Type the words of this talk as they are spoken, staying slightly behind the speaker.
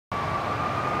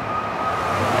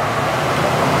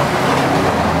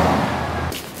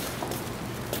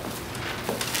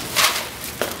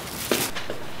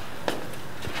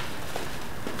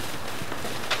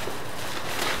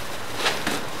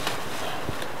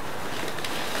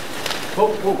Whoa,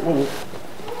 whoa, whoa,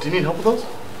 whoa. Do you need help with those?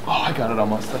 Oh, I got it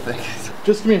almost, I think.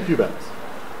 Just give me a few bags.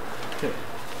 Okay.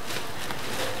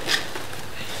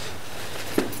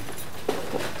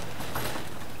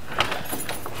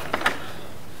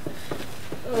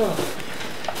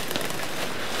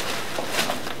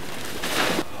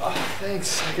 Oh,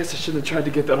 thanks. I guess I shouldn't have tried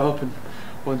to get that up in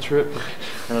one trip.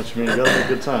 I know what you mean. You gotta have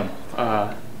a good time.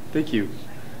 Thank you.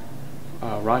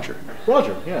 Roger.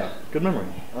 Roger, yeah. Good memory.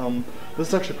 This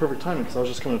is actually perfect timing because I was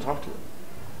just coming to talk to you.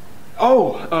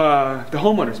 Oh, the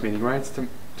homeowners meeting, right? It's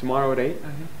tomorrow at 8, I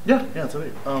think? Yeah, it's at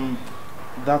 8.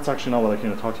 That's actually not what I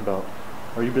came to talk to you about.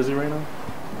 Are you busy right now?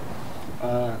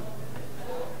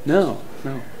 No.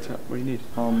 What do you need?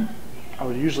 I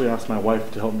would usually ask my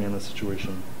wife to help me in this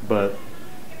situation, but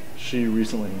she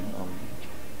recently,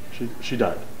 she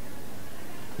died.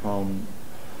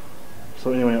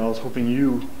 So anyway, I was hoping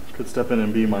you could step in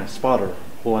and be my spotter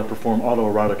while I perform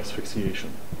auto-erotic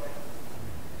asphyxiation.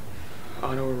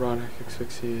 Auto-erotic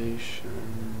asphyxiation...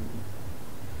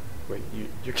 Wait,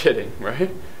 you're kidding, right?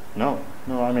 No,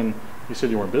 I mean, you said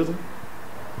you weren't busy.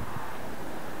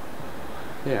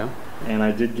 Yeah. And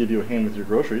I did give you a hand with your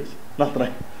groceries. Not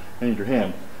that I need your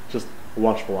hand, just a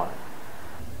watchful eye.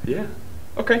 Yeah.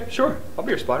 Okay, sure. I'll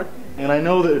be your spotter. And I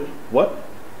know that... What?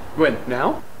 When?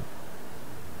 Now?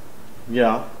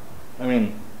 Yeah. I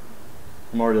mean,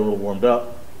 I'm already a little warmed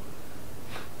up.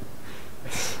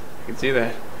 I can see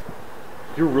that.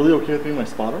 You're really okay with being my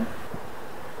spotter?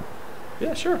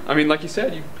 Yeah, sure. I mean, like you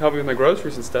said, you help me with my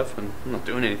groceries and stuff, and I'm not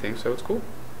doing anything, so it's cool.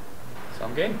 So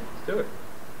I'm game. Let's do it.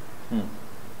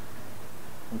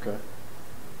 Okay.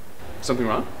 Something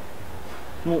wrong?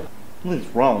 Well, nothing's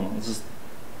wrong. It's just...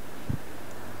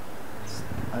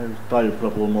 I thought you'd put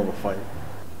up a little more of a fight.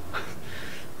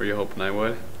 Were you hoping I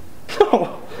would?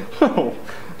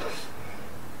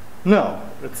 No.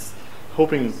 It's...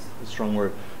 Hoping is a strong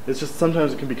word. It's just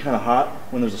sometimes it can be kind of hot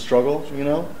when there's a struggle, you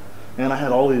know? And I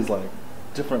had all these, like,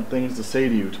 different things to say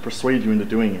to you to persuade you into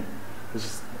doing it. It's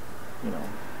just, you know.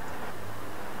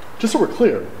 Just so we're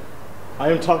clear,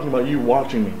 I am talking about you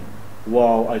watching me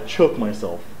while I choke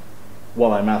myself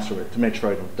while I masturbate to make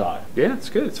sure I don't die. Yeah, it's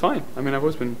good. It's fine. I mean, I've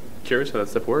always been curious how that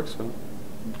stuff works, so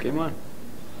game on.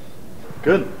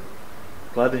 Good.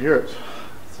 Glad to hear it.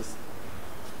 It's just,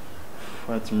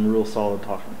 I had some real solid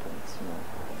talking points, you know.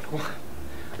 Well,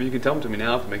 I mean, you can tell them to me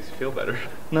now if it makes you feel better.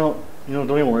 No, you know,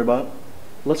 don't even worry about it.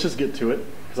 Let's just get to it,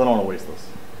 because I don't want to waste this.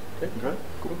 Okay?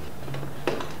 Cool.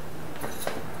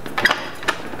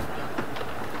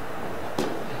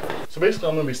 So basically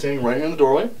I'm going to be standing right here in the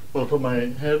doorway. I'm going to put my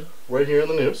head right here in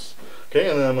the noose. Okay,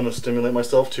 and then I'm going to stimulate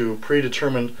myself to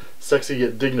predetermined, sexy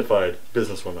yet dignified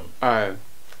businesswomen.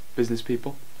 Business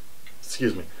people?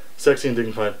 Excuse me. Sexy and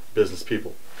dignified business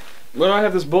people. What do I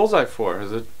have this bullseye for?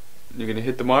 Is it you're going to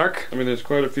hit the mark? I mean, there's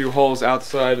quite a few holes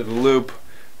outside of the loop.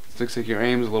 It looks like your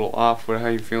aim's a little off. How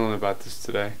are you feeling about this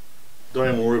today? Don't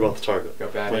even worry about the target.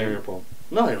 Got bad aim?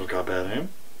 No, I don't got bad aim.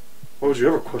 Why would you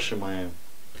ever question my aim?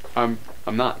 I'm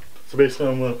not. So basically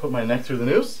I'm going to put my neck through the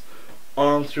noose,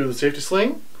 arm through the safety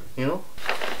sling, you know,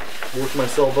 work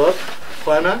myself up,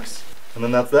 climax, and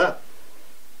then that's that.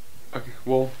 Okay,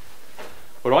 well,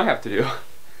 what do I have to do?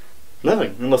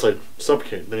 Nothing, unless I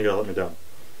suffocate, then you gotta let me down.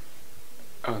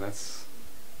 Oh, that's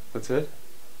it?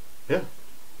 Yeah.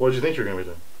 What did you think you were gonna be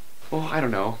doing? Well, I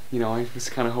don't know. You know, I was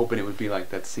kind of hoping it would be like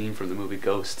that scene from the movie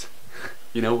Ghost.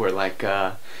 You know, where like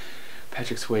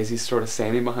Patrick Swayze's sort of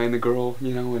standing behind the girl,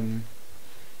 you know, and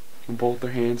both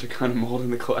their hands are kind of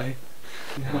molding the clay.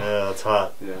 You know? Yeah, that's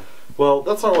hot. Yeah. Well,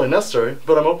 that's not really necessary,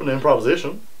 but I'm open to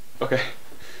improvisation. Okay.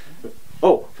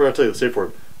 Oh, forgot to tell you the safe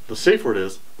word. The safe word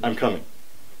is, I'm coming.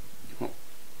 Well,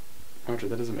 Roger,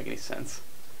 that doesn't make any sense.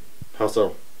 How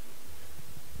so?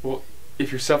 Well,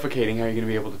 if you're suffocating, how are you going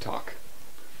to be able to talk?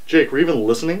 Jake, were you even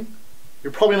listening?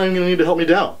 You're probably not even going to need to help me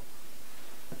down.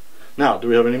 Now, do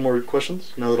we have any more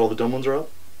questions, now that all the dumb ones are out?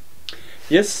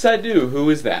 Yes, I do. Who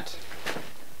is that?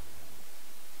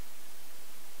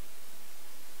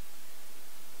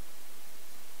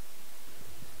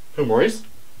 Who, Maurice?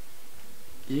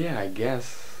 Yeah, I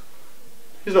guess.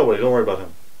 He's nobody, don't worry about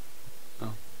him.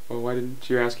 Oh, well, why didn't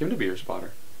you ask him to be your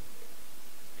spotter?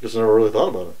 Guess I never really thought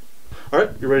about it.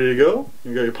 Alright, you ready to go?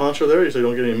 You got your poncho there, so you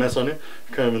don't get any mess on you.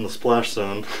 You're kind of in the splash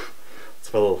zone.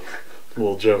 It's my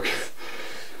little joke.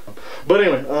 But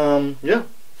anyway, yeah.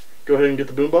 Go ahead and get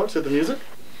the boombox, hit the music.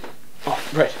 Oh,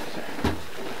 right.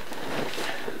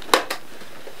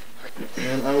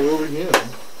 And I will begin.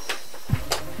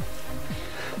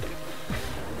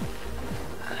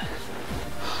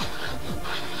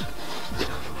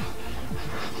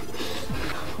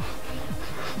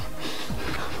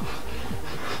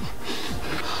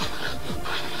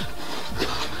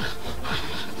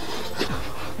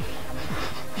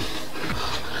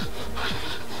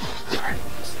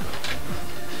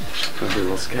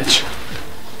 sketch.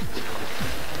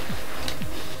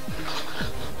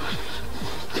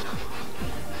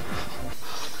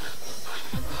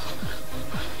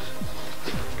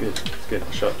 Good, it's good.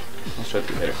 I'll show it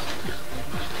to you later.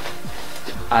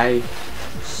 I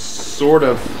sort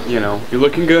of, you're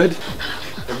looking good.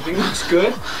 Everything looks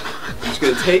good. I'm just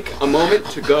gonna take a moment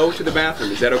to go to the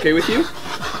bathroom. Is that okay with you?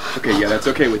 Okay, yeah, that's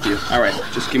okay with you. All right,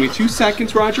 just give me 2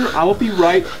 seconds, Roger. I will be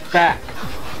right back.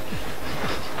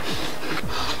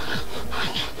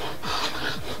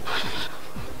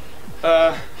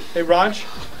 Hey, Raj.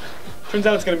 Turns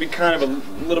out it's gonna be kind of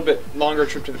a little bit longer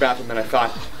trip to the bathroom than I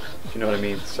thought, if you know what I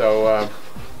mean. So,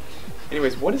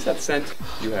 anyways, what is that scent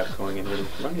you have going in here?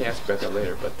 Let me ask you about that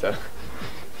later, but, all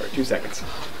right, 2 seconds.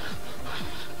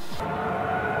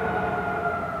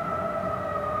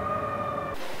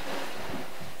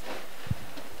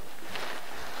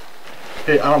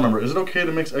 Hey, I don't remember. Is it okay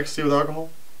to mix ecstasy with alcohol?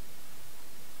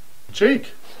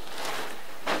 Jake!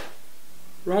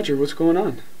 Roger, what's going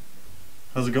on?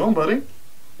 How's it going, buddy?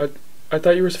 I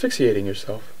thought you were asphyxiating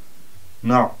yourself.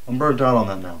 No, I'm burnt out on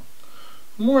that now.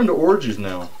 I'm more into orgies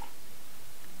now.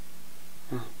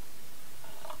 Huh.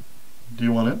 Do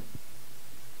you want it?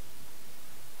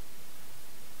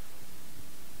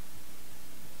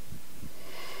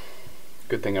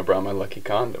 Good thing I brought my lucky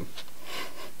condom.